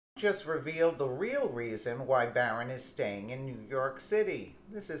Just revealed the real reason why Barron is staying in New York City.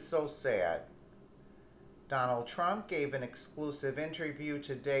 This is so sad. Donald Trump gave an exclusive interview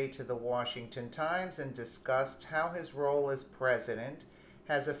today to the Washington Times and discussed how his role as president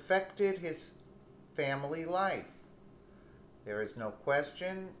has affected his family life. There is no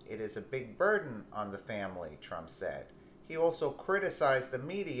question it is a big burden on the family, Trump said. He also criticized the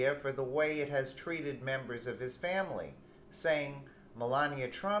media for the way it has treated members of his family, saying Melania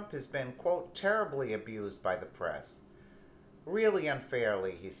Trump has been, quote, terribly abused by the press. Really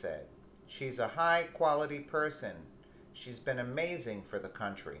unfairly, he said. She's a high-quality person. She's been amazing for the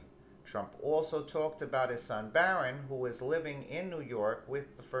country. Trump also talked about his son Barron, who is living in New York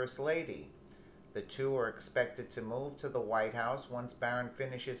with the First Lady. The two are expected to move to the White House once Barron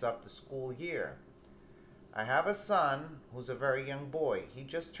finishes up the school year. I have a son who's a very young boy. He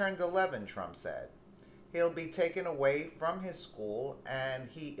just turned 11, Trump said. He'll be taken away from his school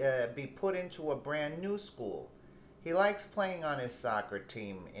and be put into a brand new school. He likes playing on his soccer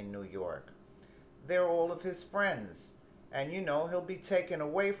team in New York. They're all of his friends. And he'll be taken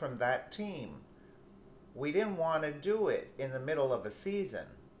away from that team. We didn't want to do it in the middle of a season.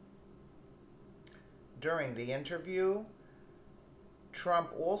 During the interview,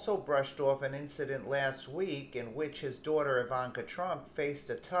 Trump also brushed off an incident last week in which his daughter Ivanka Trump faced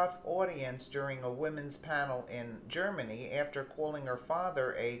a tough audience during a women's panel in Germany after calling her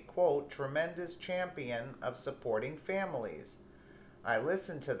father a, quote, tremendous champion of supporting families. I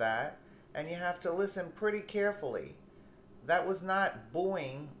listened to that, and you have to listen pretty carefully. That was not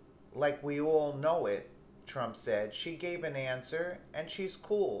booing like we all know it, Trump said. She gave an answer, and she's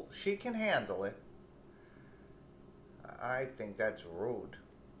cool. She can handle it. I think that's rude.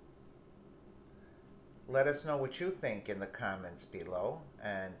 Let us know what you think in the comments below,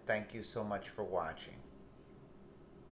 and thank you so much for watching.